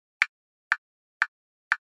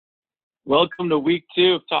Welcome to week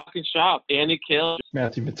 2 of Talking Shop. Andy Kill.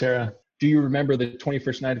 Matthew Matera. Do you remember the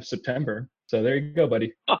 21st night of September? So there you go,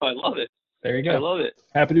 buddy. Oh, I love it. There you go. I love it.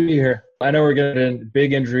 Happy to be here. I know we're getting a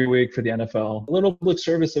big injury week for the NFL. A little public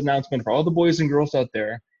service announcement for all the boys and girls out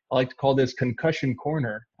there. I like to call this Concussion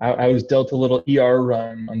Corner. I was dealt a little ER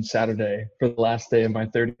run on Saturday for the last day of my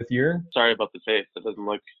 30th year. Sorry about the face. It doesn't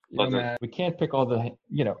look pleasant. Man, we can't pick all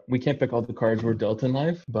the cards we're dealt in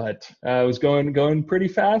life, but I was going pretty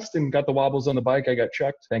fast and got the wobbles on the bike. I got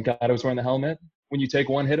chucked. Thank God I was wearing the helmet. When you take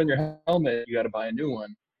one hit on your helmet, you got to buy a new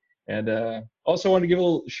one. And also want to give a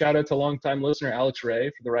little shout out to longtime listener Alex Ray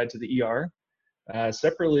for the ride to the ER.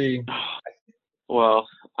 Separately, well,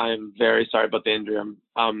 I'm very sorry about the injury.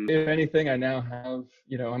 If anything, I now have,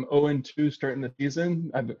 I'm 0-2 starting the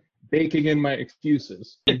season. I'm baking in my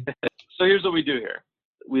excuses. So here's what we do here.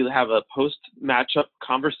 We have a post-matchup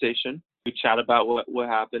conversation. We chat about what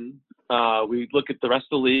happened. We look at the rest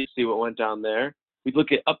of the league, see what went down there. We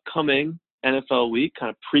look at upcoming NFL week, kind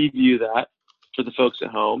of preview that for the folks at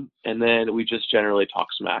home, and then we just generally talk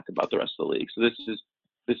smack about the rest of the league. So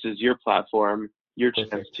this is your platform, your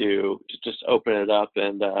chance to just open it up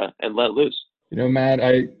and let loose. Matt,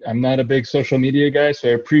 I'm not a big social media guy, so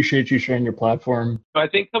I appreciate you sharing your platform. I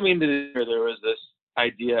think coming into the year, there was this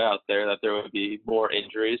idea out there that there would be more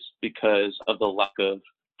injuries because of the lack of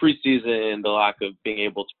preseason, the lack of being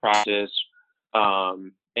able to practice,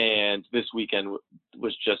 and this weekend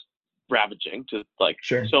was just ravaging to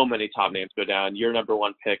so many top names go down. Your number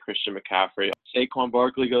one pick, Christian McCaffrey. Saquon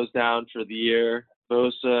Barkley goes down for the year.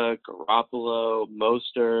 Bosa, Garoppolo,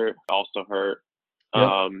 Mostert also hurt.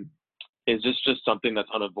 Yep. Is this just something that's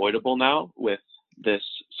unavoidable now with this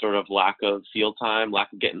sort of lack of field time,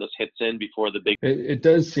 lack of getting those hits in before the big? It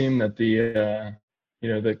does seem that the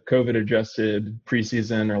COVID adjusted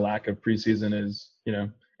preseason or lack of preseason is,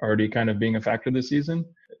 already kind of being a factor this season.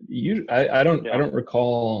 I don't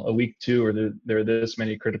recall a week 2 where there are this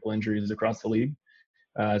many critical injuries across the league.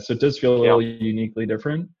 So it does feel a little uniquely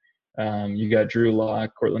different. You got Drew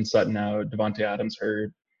Lock, Cortland Sutton out, Devontae Adams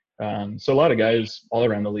hurt. So a lot of guys all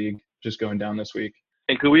around the league just going down this week.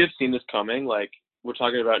 And could we have seen this coming? Like, we're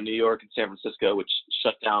talking about New York and San Francisco, which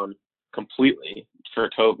shut down completely for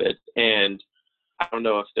COVID. And I don't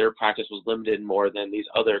know if their practice was limited more than these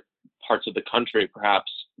other parts of the country,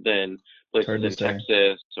 perhaps, than places in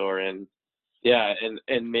Texas or and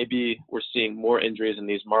maybe we're seeing more injuries in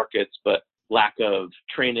these markets, but lack of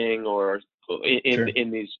training or in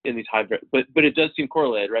these high, but it does seem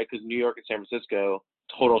correlated, right? Because New York and San Francisco,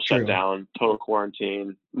 total shutdown, total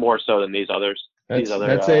quarantine, more so than these others. That's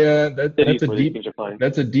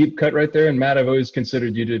a deep cut right there. And Matt, I've always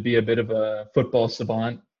considered you to be a bit of a football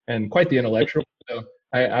savant and quite the intellectual. So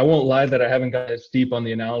I won't lie that I haven't got as deep on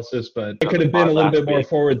the analysis, but I could have been a little bit more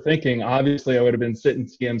forward thinking. Obviously, I would have been sitting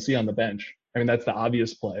CMC on the bench. I mean, that's the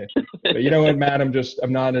obvious play. But you know what, Matt, I'm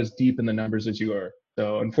not as deep in the numbers as you are.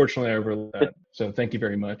 So unfortunately, I overlooked that. So thank you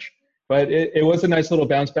very much. But it was a nice little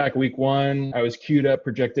bounce back week 1. I was queued up,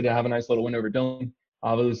 projected to have a nice little win over Dillon.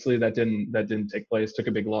 Obviously, that didn't take place. Took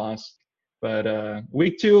a big loss. But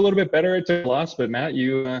week 2, a little bit better. It took a loss. But Matt,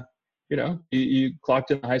 you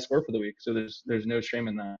clocked in a high score for the week. So there's no shame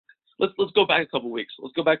in that. Let's go back a couple weeks.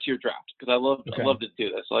 Let's go back to your draft because I love to do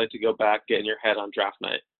this. I like to go back, get in your head on draft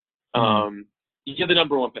night. You get the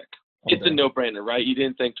number 1 pick. It's a no-brainer, right? You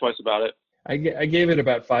didn't think twice about it. I gave it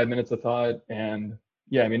about 5 minutes of thought, and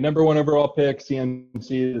yeah, I mean, number 1 overall pick,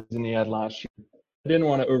 CMC is in the ad last year. I didn't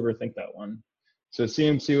want to overthink that one. So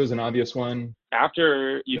CMC was an obvious one.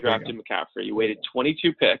 After you drafted McCaffrey, you waited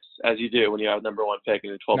 22 picks, as you do when you have number 1 pick in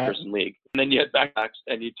a 12-person league. And then you had backpacks,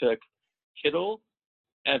 and you took Kittle,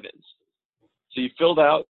 Evans. So you filled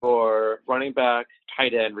out for running back,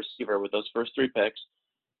 tight end, receiver with those first 3 picks.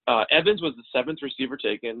 Evans was the 7th receiver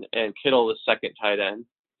taken, and Kittle the 2nd tight end.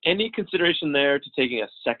 Any consideration there to taking a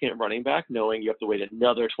 2nd running back, knowing you have to wait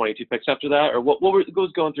another 22 picks after that? Or what was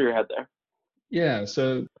going through your head there? Yeah,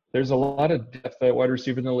 so there's a lot of depth at wide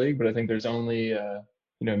receiver in the league, but I think there's only,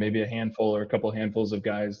 maybe a handful or a couple handfuls of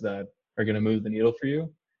guys that are going to move the needle for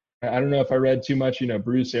you. I don't know if I read too much,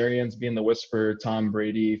 Bruce Arians being the whisperer, Tom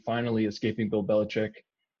Brady finally escaping Bill Belichick.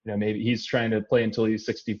 Maybe he's trying to play until he's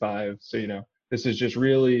 65. So, this is just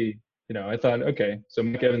really, I thought, okay, so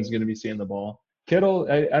Mike Evans is going to be seeing the ball. Kittle,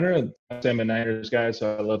 I don't know. I'm a Niners guy,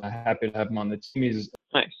 so I'm happy to have him on the team. He's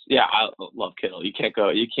nice. Yeah, I love Kittle. You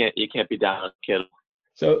can't be down on Kittle.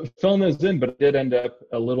 So filling those in, but I did end up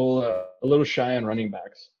a little shy on running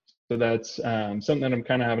backs. So that's something that I'm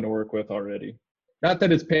kind of having to work with already. Not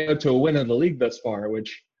that it's paid out to a win in the league thus far,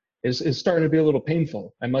 which is starting to be a little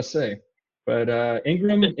painful, I must say. But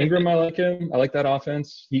Ingram, I like him. I like that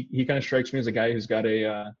offense. He kind of strikes me as a guy who's got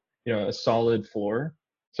a a solid floor.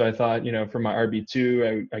 So I thought, for my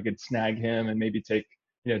RB2, I could snag him and maybe take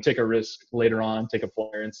a risk later on, take a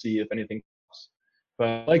flyer and see if anything comes. But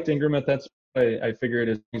I liked Ingram at that spot. I figured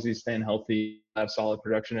as long as he's staying healthy, have solid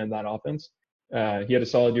production in that offense. He had a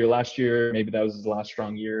solid year last year. Maybe that was his last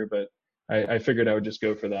strong year, but I figured I would just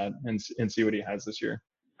go for that and see what he has this year.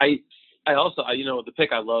 I also, the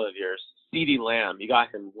pick I love of yours, CeeDee Lamb. You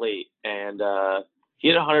got him late, and he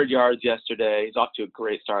had 100 yards yesterday. He's off to a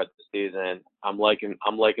great start this season. I'm liking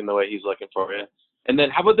the way he's looking for you. And then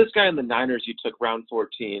how about this guy in the Niners you took round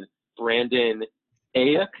 14, Brandon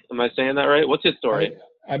Aiyuk? Am I saying that right? What's his story?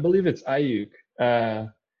 I believe it's Aiyuk.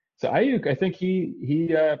 So Aiyuk, I think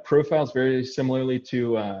he profiles very similarly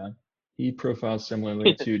to Deebo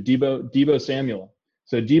Samuel.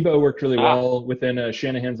 So Deebo worked really well within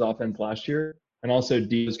Shanahan's offense last year, and also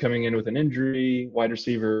Deebo's coming in with an injury. Wide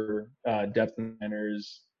receiver depth in the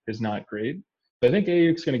Niners is not great. So I think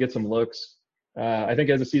Aiyuk's going to get some looks. I think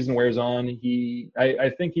as the season wears on,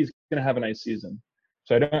 I think he's going to have a nice season.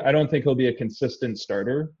 So I don't think he'll be a consistent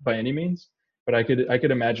starter by any means, but I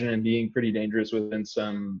could imagine him being pretty dangerous within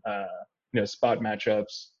some spot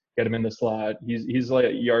matchups. Get him in the slot. He's like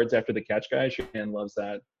yards after the catch guy. Shanahan loves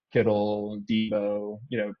that. Kittle, Deebo,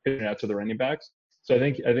 pitching out to the running backs. So I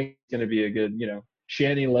think it's going to be a good,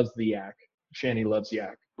 Shanny loves the yak. Shanny loves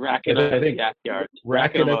yak. Rack up the yak yards.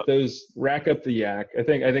 Rack up the yak. I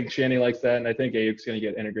think Shanny likes that, and I think Aiyuk's going to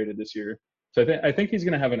get integrated this year. So I think he's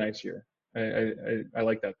going to have a nice year. I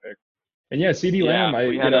like that pick. And yeah, CeeDee Lamb.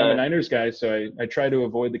 I'm a Niners guy, so I try to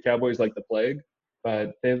avoid the Cowboys like the plague.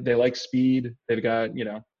 But they like speed. They've got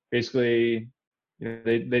basically.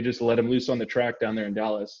 They just let him loose on the track down there in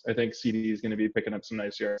Dallas. I think CeeDee is going to be picking up some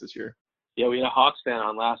nice yards this year. Yeah, we had a Hawks fan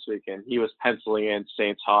on last week, and he was penciling in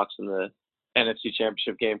Saints-Hawks in the NFC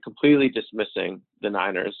Championship game, completely dismissing the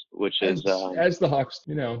Niners, which is as the Hawks.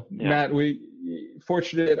 Matt, we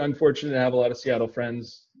unfortunate to have a lot of Seattle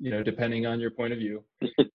friends. Depending on your point of view.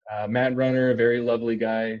 Matt Runner, a very lovely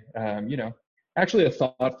guy. Actually a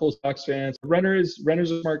thoughtful Sox fan. Renner's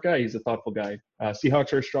a smart guy. He's a thoughtful guy.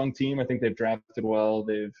 Seahawks are a strong team. I think they've drafted well.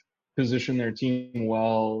 They've positioned their team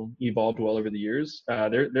well, evolved well over the years.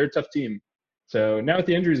 They're a tough team. So now with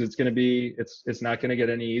the injuries, it's not going to get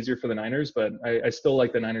any easier for the Niners, but I still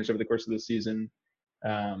like the Niners over the course of the season.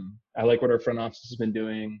 I like what our front office has been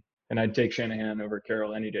doing, and I'd take Shanahan over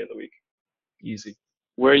Carroll any day of the week. Easy.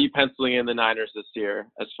 Where are you penciling in the Niners this year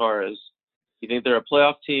as far as you think they're a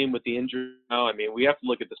playoff team with the injury now? I mean, we have to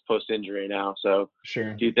look at this post-injury now. So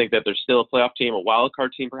sure. Do you think that they're still a playoff team, a wild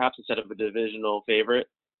card team perhaps, instead of a divisional favorite?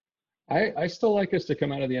 I still like us to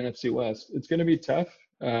come out of the NFC West. It's going to be tough.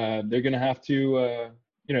 They're going to have to,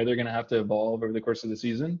 they're going to have to evolve over the course of the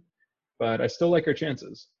season. But I still like our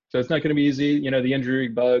chances. So it's not going to be easy. The injury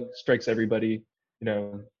bug strikes everybody.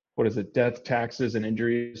 What is it? Death, taxes, and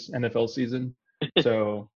injuries, NFL season.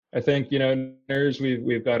 So I think, Niners,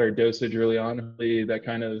 we've got our dosage early on. Hopefully that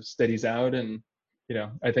kind of steadies out. And,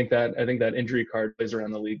 I think that injury card plays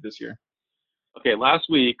around the league this year. Okay. Last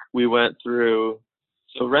week we went through,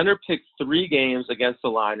 so Renner picked 3 games against the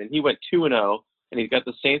line and he went 2-0 and he's got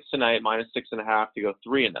the Saints tonight -6.5 to go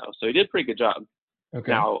 3-0. So he did a pretty good job.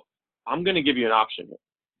 Okay. Now I'm going to give you an option here.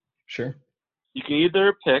 Sure. You can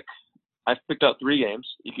either pick, I've picked out 3 games.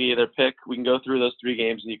 You can either pick, we can go through those 3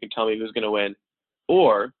 games and you can tell me who's going to win.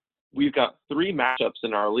 Or we've got 3 matchups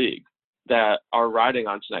in our league that are riding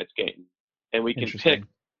on tonight's game. And we can pick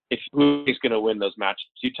who is going to win those matchups.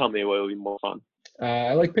 You tell me what would be more fun.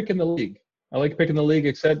 I like picking the league.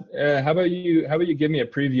 Except how about you give me a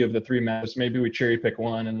preview of the 3 matchups? Maybe we cherry pick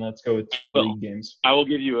one and let's go with league games. I will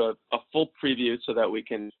give you a full preview so that we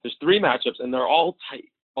can – there's 3 matchups and they're all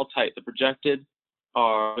tight. The projected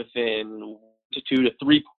are within 2 to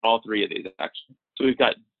 3, all 3 of these actually. So we've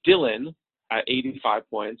got Dylan at 85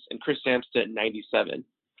 points and Chris Sampson at 97.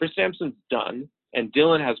 Chris Sampson's done, and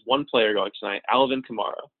Dylan has 1 player going tonight, Alvin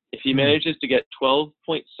Kamara. If he manages to get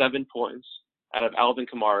 12.7 points out of Alvin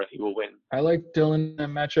Kamara, he will win. I like Dylan in that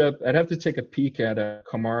matchup. I'd have to take a peek at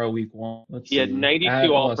Kamara week 1. He had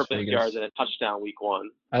 92 all-purpose yards and a touchdown week 1.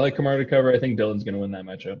 I like Kamara to cover. I think Dylan's going to win that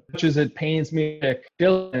matchup. Much as it pains me to pick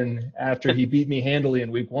Dylan after he beat me handily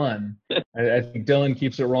in week 1, I think Dylan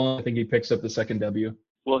keeps it rolling. I think he picks up the second W.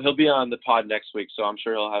 Well, he'll be on the pod next week, so I'm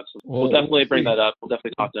sure he'll have some. We'll definitely bring that up. We'll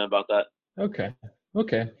definitely talk to him about that. Okay.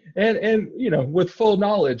 And with full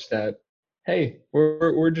knowledge that, hey,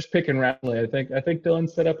 we're just picking randomly. I think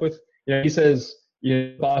Dylan's set up with, he says,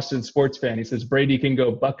 Boston sports fan. He says Brady can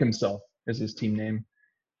go buck himself is his team name.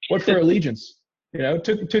 What for allegiance?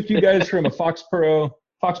 Took you guys from a Foxborough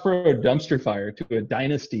dumpster fire to a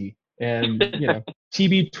dynasty And,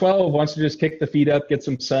 TB12 wants to just kick the feet up, get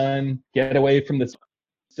some sun, get away from the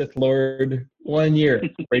Sith Lord. 1 year,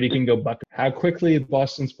 Brady can go buck. How quickly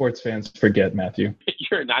Boston sports fans forget, Matthew.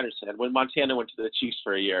 You're a Niners fan. When Montana went to the Chiefs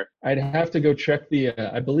for a year. I'd have to go check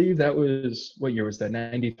I believe that was, what year was that,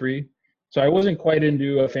 93? So I wasn't quite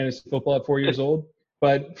into fantasy football at 4 years old,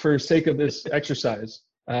 but for sake of this exercise,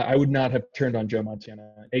 I would not have turned on Joe Montana,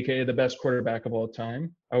 aka the best quarterback of all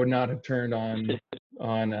time. I would not have turned on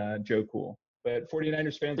Joe Cool. But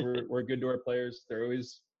 49ers fans were good to our players. They're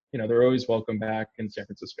always welcome back in San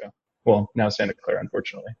Francisco. Well, now Santa Clara,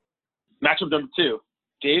 unfortunately. Matchup number 2,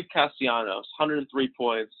 Dave Castellanos, 103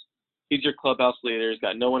 points. He's your clubhouse leader. He's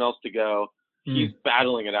got no one else to go. He's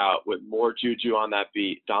battling it out with more juju on that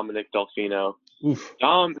beat, Dominic Delfino. Oof.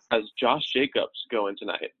 Dom has Josh Jacobs going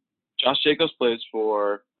tonight. Josh Jacobs plays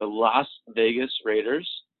for the Las Vegas Raiders.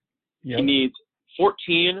 Yep. He needs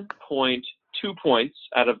 14.2 points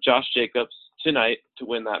out of Josh Jacobs tonight to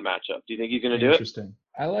win that matchup. Do you think he's going to do it? Interesting.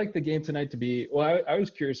 I like the game tonight to be – well, I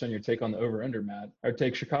was curious on your take on the over-under, Matt. I would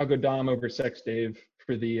take Chicago Dom over Sex Dave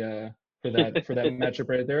for that matchup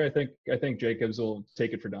right there. I think Jacobs will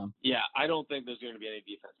take it for Dom. Yeah, I don't think there's going to be any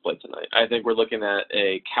defense play tonight. I think we're looking at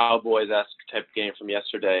a Cowboys-esque type game from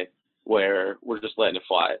yesterday where we're just letting it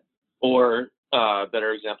fly. Or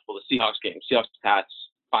better example, the Seahawks game. Seahawks-Pats,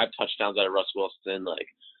 5 touchdowns out of Russ Wilson.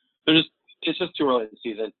 It's just too early in the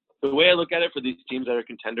season. The way I look at it for these teams that are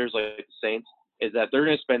contenders like the Saints is that they're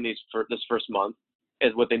going to spend this first month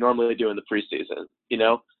as what they normally do in the preseason.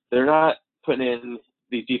 They're not putting in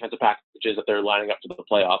these defensive packages that they're lining up for the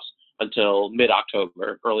playoffs until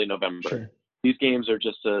mid-October, early November. Sure. These games are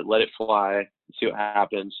just to let it fly, see what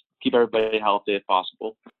happens, keep everybody healthy if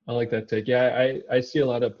possible. I like that take. Yeah, I see a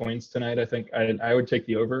lot of points tonight. I think I would take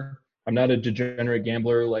the over. I'm not a degenerate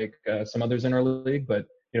gambler like some others in our league, but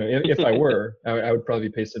if I were, I would probably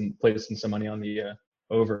be placing some money on the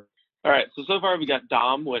over. All right, so far we got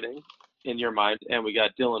Dom winning in your mind, and we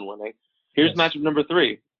got Dylan winning. Here's matchup number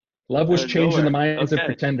 3. Love was changing the minds of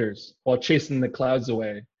pretenders while chasing the clouds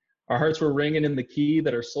away. Our hearts were ringing in the key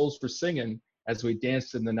that our souls were singing as we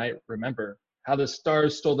danced in the night. Remember how the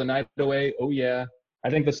stars stole the night away. Oh yeah, I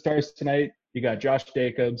think the stars tonight. You got Josh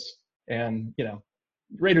Jacobs, and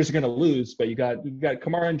Raiders are going to lose, but you got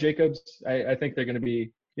Kamara and Jacobs. I think they're going to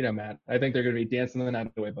be, Matt. I think they're going to be dancing the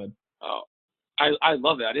night away, bud. Oh, I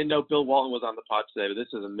love it. I didn't know Bill Walton was on the pod today, but this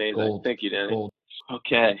is amazing. Gold. Thank you, Danny. Gold.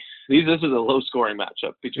 Okay. This is a low-scoring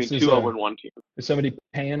matchup between 2-0-1 teams. Is somebody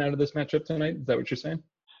paying out of this matchup tonight? Is that what you're saying?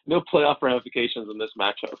 No playoff ramifications in this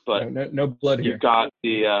matchup, but no blood here.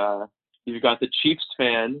 You've got the Chiefs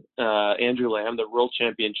fan, Andrew Lamb, the world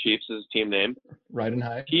champion Chiefs is his team name. Riding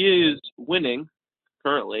high. He is winning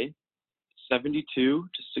currently 72-64,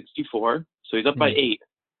 so he's up by 8.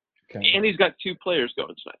 Okay. And he's got 2 players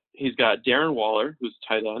going tonight. He's got Darren Waller, who's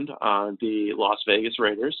tight end on the Las Vegas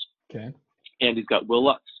Raiders. Okay. And he's got Will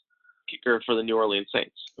Lutz, kicker for the New Orleans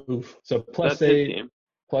Saints. Oof. So plus That's 8,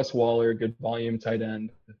 plus Waller, good volume tight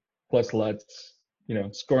end, plus Lutz,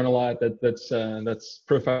 scoring a lot. That's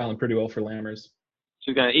profiling pretty well for Lammers. So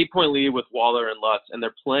he's got an 8-point lead with Waller and Lutz, and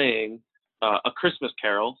they're playing A Christmas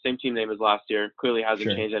Carol, same team name as last year. Clearly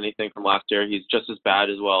hasn't changed anything from last year. He's just as bad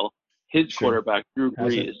as well. His quarterback, Drew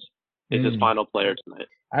Brees, is his final player tonight.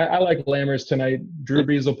 I like Lammers tonight. Drew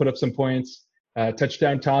Brees will put up some points.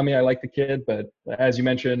 Touchdown Tommy, I like the kid, but as you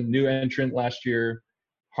mentioned, new entrant last year,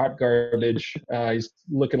 hot garbage. He's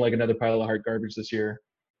looking like another pile of hot garbage this year.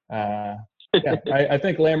 I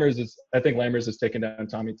think Lammers is taking down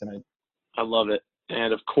Tommy tonight. I love it.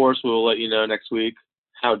 And of course, we will let you know next week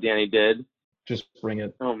how Danny did. Just bring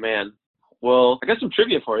it. Oh, man. Well, I got some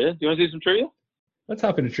trivia for you. Do you want to see some trivia? Let's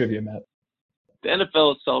hop into trivia, Matt. The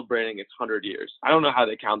NFL is celebrating its 100 years. I don't know how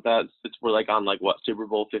they count that. We're on Super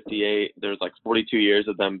Bowl 58. There's 42 years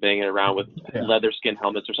of them banging around with leather skin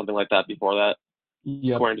helmets or something like that before that.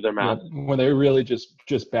 Yep. According to their math. Yep. When they really just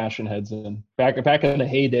bashing heads in. Back in the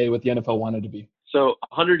heyday what the NFL wanted to be. So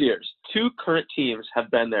 100 years. 2 current teams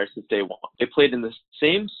have been there since day one. They played in the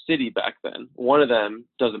same city back then. One of them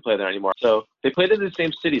doesn't play there anymore. So they played in the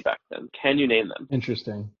same city back then. Can you name them?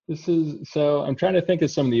 Interesting. I'm trying to think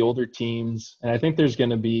of some of the older teams, and I think there's going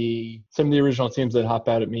to be some of the original teams that hop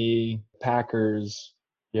out at me. Packers,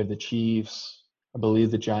 you have the Chiefs, I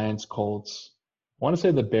believe the Giants, Colts. I want to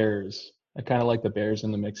say the Bears. I kind of like the Bears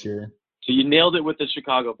in the mix here. So you nailed it with the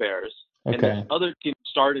Chicago Bears. Okay. And the other team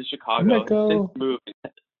started in Chicago.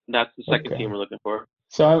 That's the second team we're looking for.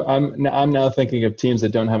 So I'm now thinking of teams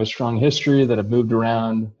that don't have a strong history, that have moved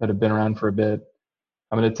around, that have been around for a bit.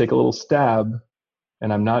 I'm going to take a little stab,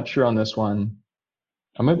 and I'm not sure on this one.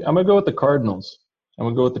 I'm gonna go with the Cardinals.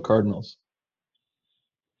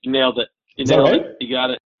 You nailed it. You Is that nailed right? it. You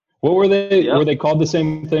got it. What were they? Yep. Were they called the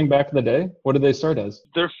same thing back in the day? What did they start as?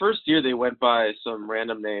 Their first year they went by some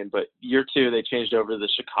random name, but year 2 they changed over to the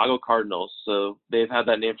Chicago Cardinals. So they've had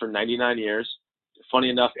that name for 99 years. Funny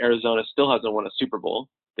enough, Arizona still hasn't won a Super Bowl.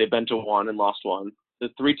 They've been to one and lost one. The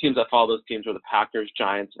 3 teams that follow those teams were the Packers,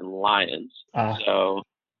 Giants, and Lions. So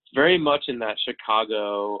very much in that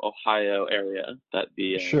Chicago, Ohio area that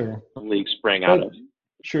the league sprang out of.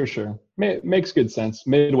 Sure. Makes good sense.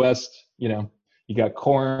 Midwest, you got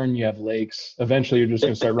corn, you have lakes. Eventually, you're just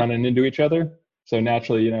going to start running into each other. So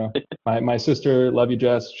naturally, my sister, love you,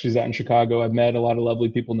 Jess. She's out in Chicago. I've met a lot of lovely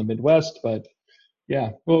people in the Midwest, but yeah.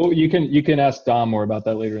 Well, you can ask Dom more about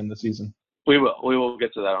that later in the season. We will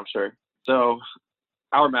get to that, I'm sure. So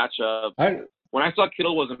our matchup, when I saw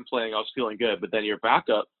Kittle wasn't playing, I was feeling good. But then your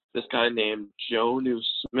backup, this guy named Jonnu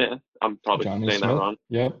Smith, I'm probably saying that wrong.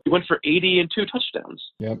 Yep. He went for 80 and 2 touchdowns.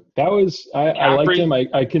 Yep. That was, I liked him.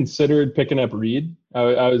 I considered picking up Reed.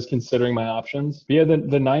 I was considering my options. But yeah,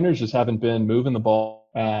 the Niners just haven't been moving the ball.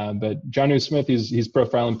 But Jonnu Smith, he's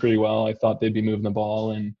profiling pretty well. I thought they'd be moving the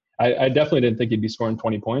ball. And I definitely didn't think he'd be scoring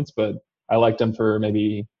 20 points, but I liked him for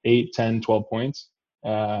maybe 8, 10, 12 points.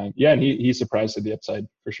 And he surprised at the upside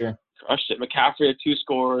for sure. Crushed it. McCaffrey had 2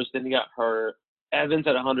 scores, then he got hurt. Evans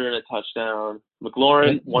had 100 and a touchdown.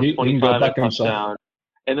 McLaurin, 125 and a touchdown.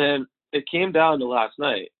 And then it came down to last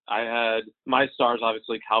night. I had my stars,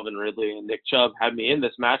 obviously, Calvin Ridley and Nick Chubb had me in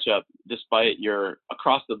this matchup despite your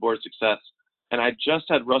across-the-board success. And I just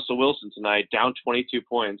had Russell Wilson tonight down 22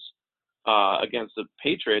 points against the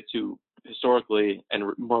Patriots, who historically and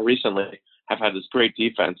more recently have had this great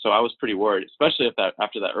defense. So I was pretty worried, especially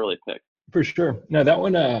after that early pick. For sure. No, that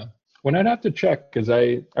one I'd have to check because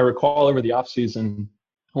I recall over the offseason,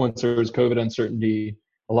 once there was COVID uncertainty,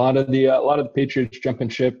 a lot of the Patriots jumping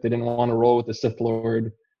ship. They didn't want to roll with the Sith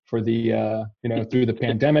Lord for the through the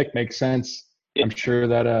pandemic. Makes sense. I'm sure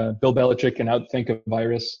that Bill Belichick can outthink a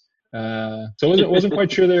virus. So wasn't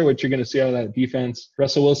quite sure there what you're going to see out of that defense.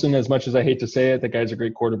 Russell Wilson, as much as I hate to say it, that guy's a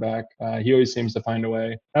great quarterback. He always seems to find a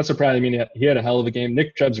way. Not surprised. I mean, he had a hell of a game.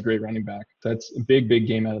 Nick Chubb's a great running back. That's a big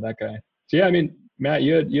game out of that guy. So yeah, I mean, Matt,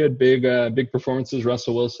 you had big performances.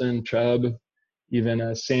 Russell Wilson, Chubb,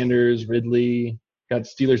 even Sanders, Ridley. Got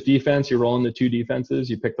Steelers defense. You're rolling the 2 defenses.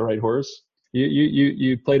 You picked the right horse.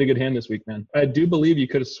 You played a good hand this week, man. I do believe you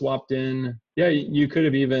could have swapped in. Yeah, you could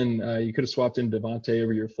have swapped in Devontae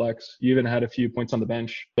over your flex. You even had a few points on the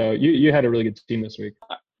bench. So you had a really good team this week.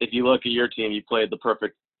 If you look at your team, you played the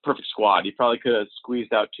perfect squad. You probably could have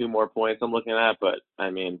squeezed out 2 more points I'm looking at, but I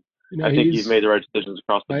mean, I think you've made the right decisions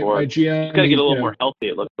across the board. My GM, he's got to get a little more healthy,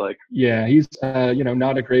 it looks like. Yeah, he's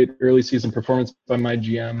not a great early season performance by my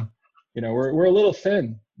GM. We're a little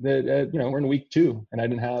thin. We're in week 2, and I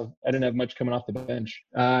didn't have much coming off the bench.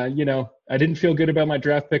 I didn't feel good about my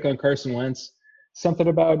draft pick on Carson Wentz. Something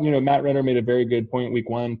about Matt Renner made a very good point week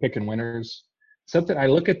 1, picking winners. Something I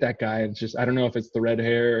look at that guy, it's just I don't know if it's the red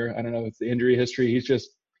hair, I don't know if it's the injury history.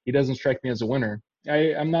 He doesn't strike me as a winner.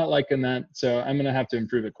 I'm not liking that, so I'm gonna have to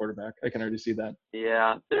improve at quarterback. I can already see that.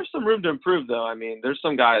 Yeah, there's some room to improve though. I mean, there's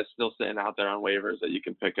some guys still sitting out there on waivers that you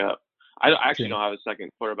can pick up. I actually don't have a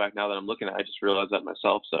second quarterback now that I'm looking at. I just realized that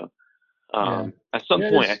myself. So at some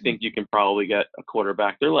point, I think you can probably get a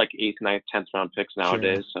quarterback. They're like 8th, 9th, 10th round picks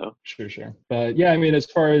nowadays. Sure. But yeah, I mean, as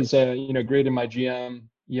far as grading my GM,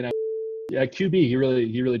 QB, he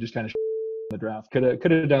really just kind of the draft. Could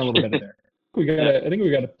have done a little better there. I think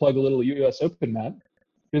we got to plug a little U.S. Open, Matt.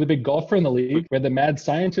 You're the big golfer in the league. We had the mad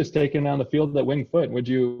scientist taking on the field at Winged Foot. What'd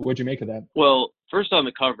you make of that? Well, first on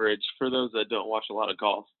the coverage, for those that don't watch a lot of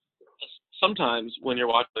golf, sometimes when you're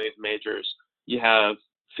watching these majors, you have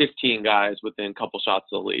 15 guys within a couple shots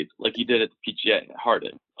of the lead, like you did at the PGA at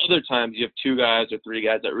Harding. Other times you have 2 guys or 3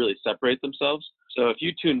 guys that really separate themselves. So if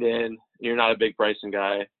you tuned in and you're not a big Bryson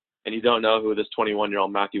guy and you don't know who this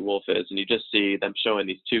 21-year-old Matthew Wolff is, and you just see them showing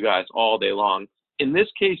these 2 guys all day long, in this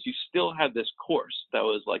case, you still had this course that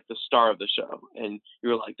was like the star of the show. And you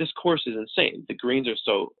were like, this course is insane. The greens are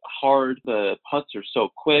so hard. The putts are so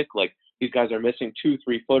quick. Like, these guys are missing 2-3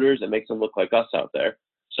 footers. It makes them look like us out there.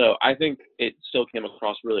 So I think it still came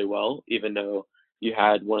across really well, even though you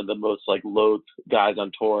had one of the most like loathed guys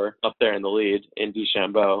on tour up there in the lead in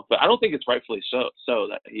DeChambeau. But I don't think it's rightfully so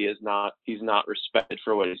that he's not respected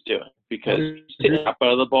for what he's doing, because he's hitting up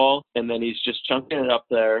out of the ball and then he's just chunking it up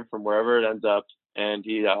there from wherever it ends up. And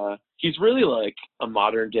he's really like a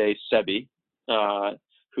modern day Sebi.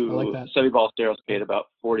 I like who that. Seve Ballesteros made about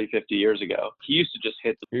 40, 50 years ago. He used to just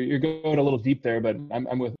hit the You're going a little deep there, but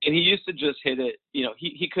I'm with. and he used to just hit it. You know,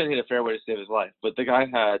 he couldn't hit a fairway to save his life, but the guy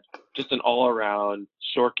had just an all-around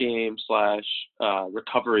short game /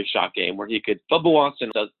 recovery shot game where he could. Bubba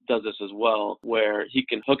Watson does this as well, where he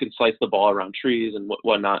can hook and slice the ball around trees and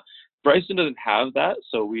whatnot. Bryson doesn't have that,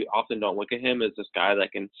 so we often don't look at him as this guy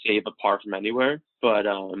that can save a par from anywhere. But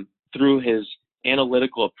through his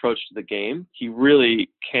analytical approach to the game, he really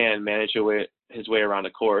can manage his way around a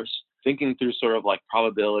course, thinking through sort of like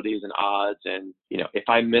probabilities and odds. And, you know, if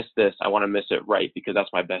I miss this, I want to miss it right because that's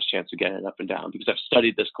my best chance of getting it up and down because I've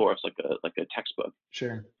studied this course like a textbook.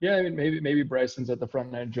 Sure. Yeah. I mean, maybe Bryson's at the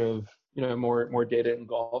front edge of, you know, more data in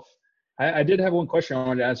golf. I did have one question I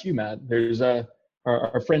wanted to ask you, Matt. There's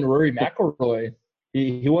our friend Rory McIlroy.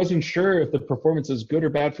 He wasn't sure if the performance is good or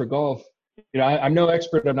bad for golf. You know, I'm no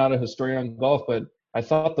expert. I'm not a historian on golf, but I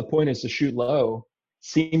thought the point is to shoot low.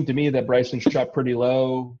 Seemed to me that Bryson shot pretty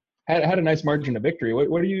low, had a nice margin of victory.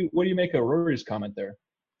 What do you make of Rory's comment there?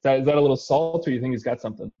 Is that a little salt, or you think he's got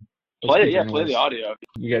something? Play the audio.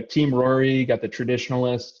 You got Team Rory, you got the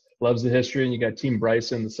traditionalist, loves the history, and you got Team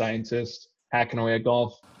Bryson, the scientist, hacking away at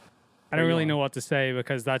golf. I don't really know what to say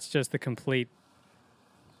because that's just the complete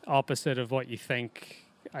opposite of what you think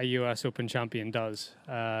a U.S. Open champion does.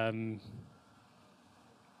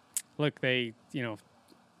 Look,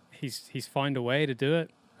 he's found a way to do it.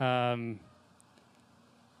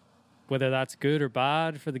 Whether that's good or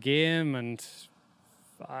bad for the game, and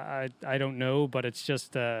I don't know, but it's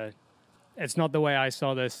just it's not the way I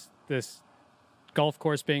saw this golf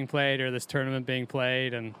course being played or this tournament being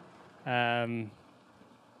played, and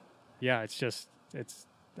it's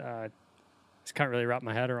can't really wrap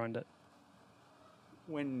my head around it.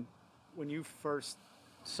 When you first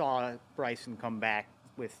saw Bryson come back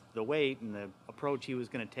with the weight and the approach he was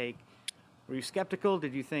going to take, were you skeptical?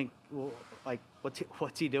 Did you think, well, like,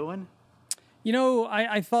 what's he doing? You know,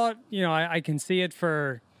 I thought, you know, I can see it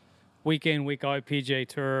for week in, week out PGA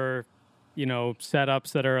Tour, you know,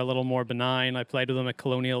 setups that are a little more benign. I played with him at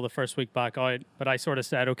Colonial the first week back out, but I sort of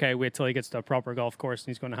said, okay, wait till he gets to a proper golf course and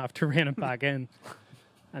he's going to have to rein it back in.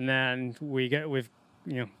 And then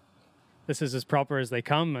this is as proper as they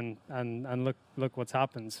come, and look what's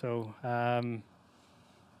happened. So,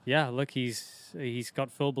 look, he's got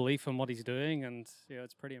full belief in what he's doing, and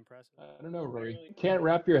it's pretty impressive. I don't know, Rory. Can't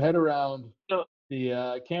wrap your head around the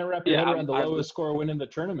lowest score win in the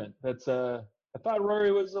tournament. That's I thought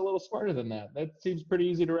Rory was a little smarter than that. That seems pretty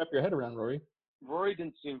easy to wrap your head around, Rory. Rory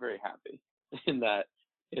didn't seem very happy in that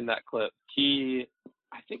clip.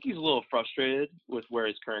 I think he's a little frustrated with where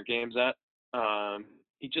his current game's at.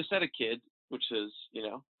 He just had a kid, which is, you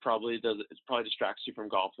know, probably distracts you from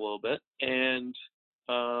golf a little bit. And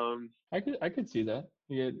I could see that.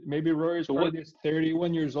 Yeah, maybe Rory's probably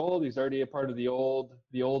 31 years old. He's already a part of the old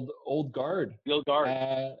guard. The old guard.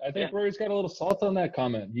 I think Rory's got a little salt on that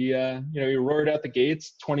comment. He he roared out the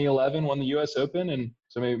gates. 2011 won the U.S. Open, and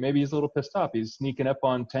so maybe he's a little pissed off. He's sneaking up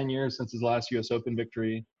on 10 years since his last U.S. Open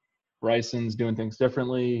victory. Bryson's doing things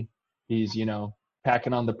differently. He's, you know,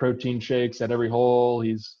 packing on the protein shakes at every hole.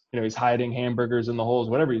 He's hiding hamburgers in the holes,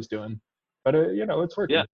 whatever he's doing. But it's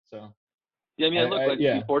working. Yeah. So. Yeah, I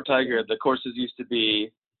mean, before Tiger, the courses used to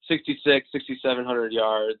be 6,700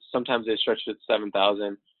 yards. Sometimes they stretched it to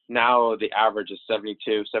 7,000. Now the average is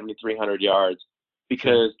 7,300 yards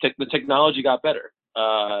because the technology got better.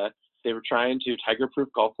 They were trying to Tiger-proof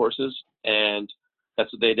golf courses, and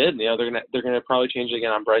that's what they did. And, they're gonna probably change it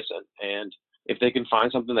again on Bryson. And if they can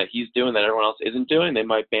find something that he's doing that everyone else isn't doing, they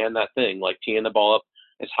might ban that thing, like teeing the ball up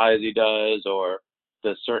as high as he does, or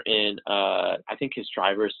the certain. I think his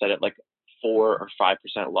driver is set at like 4 or 5%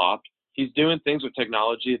 loft. He's doing things with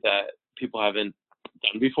technology that people haven't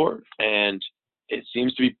done before, and it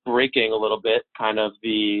seems to be breaking a little bit kind of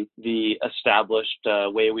the established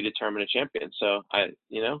way we determine a champion. So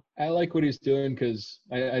I like what he's doing because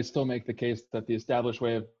I still make the case that the established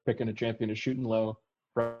way of picking a champion is shooting low.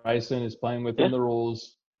 Bryson is playing within the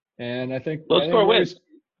rules, and I think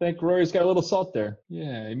Rory's got a little salt there.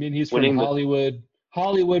 Yeah, I mean, he's from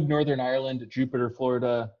Hollywood, Northern Ireland, Jupiter,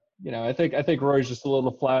 Florida. I think Rory's just a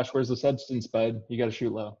little flash. Where's the substance, bud? You got to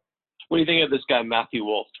shoot low. What do you think of this guy, Matthew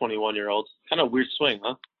Wolff, 21-year-old? Kind of weird swing,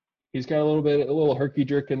 huh? He's got a little herky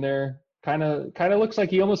jerk in there. Kind of looks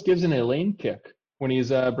like he almost gives an Elaine kick when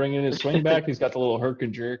he's bringing his swing back. He's got the little herk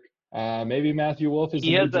and jerk. Maybe Matthew Wolff is.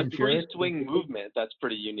 He has that pre-swing movement that's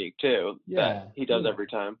pretty unique too. Yeah, that he does every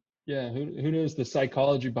time. Yeah, who knows the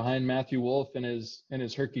psychology behind Matthew Wolff and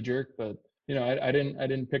his herky jerk? But I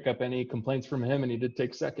didn't pick up any complaints from him, and he did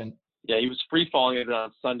take second. Yeah, he was free falling it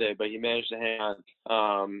on Sunday, but he managed to hang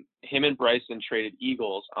on. Him and Bryson traded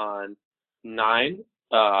eagles on 9.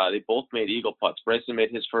 They both made eagle putts. Bryson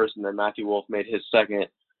made his first, and then Matthew Wolff made his second.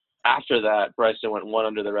 After that, Bryson went 1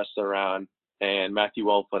 under the rest of the round, and Matthew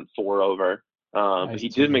Wolff went 4 over. But he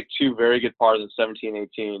did make 2 very good pars in 17,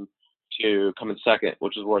 18 to come in second,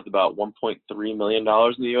 which was worth about $1.3 million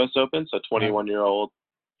in the U.S. Open. So 21-year-old.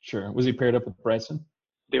 Sure. Was he paired up with Bryson?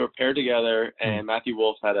 They were paired together, and Matthew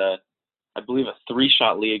Wolff had I believe a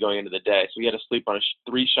 3-shot lead going into the day. So he had to sleep on a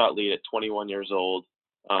 3-shot lead at 21 years old.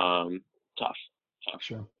 Tough.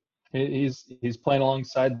 Sure. He's playing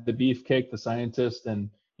alongside the beefcake, the scientist, and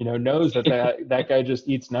knows that guy just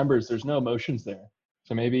eats numbers. There's no emotions there.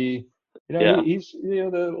 So maybe he's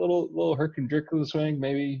the little herk and jerk of the swing.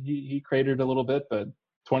 Maybe he cratered a little bit, but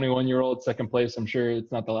 21-year-old second place. I'm sure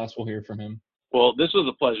it's not the last we'll hear from him. Well, this was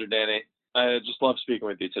a pleasure, Danny. I just love speaking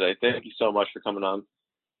with you today. Thank you so much for coming on.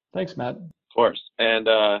 Thanks, Matt. Of course. And,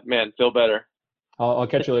 man, feel better. I'll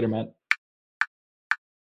catch you later, Matt.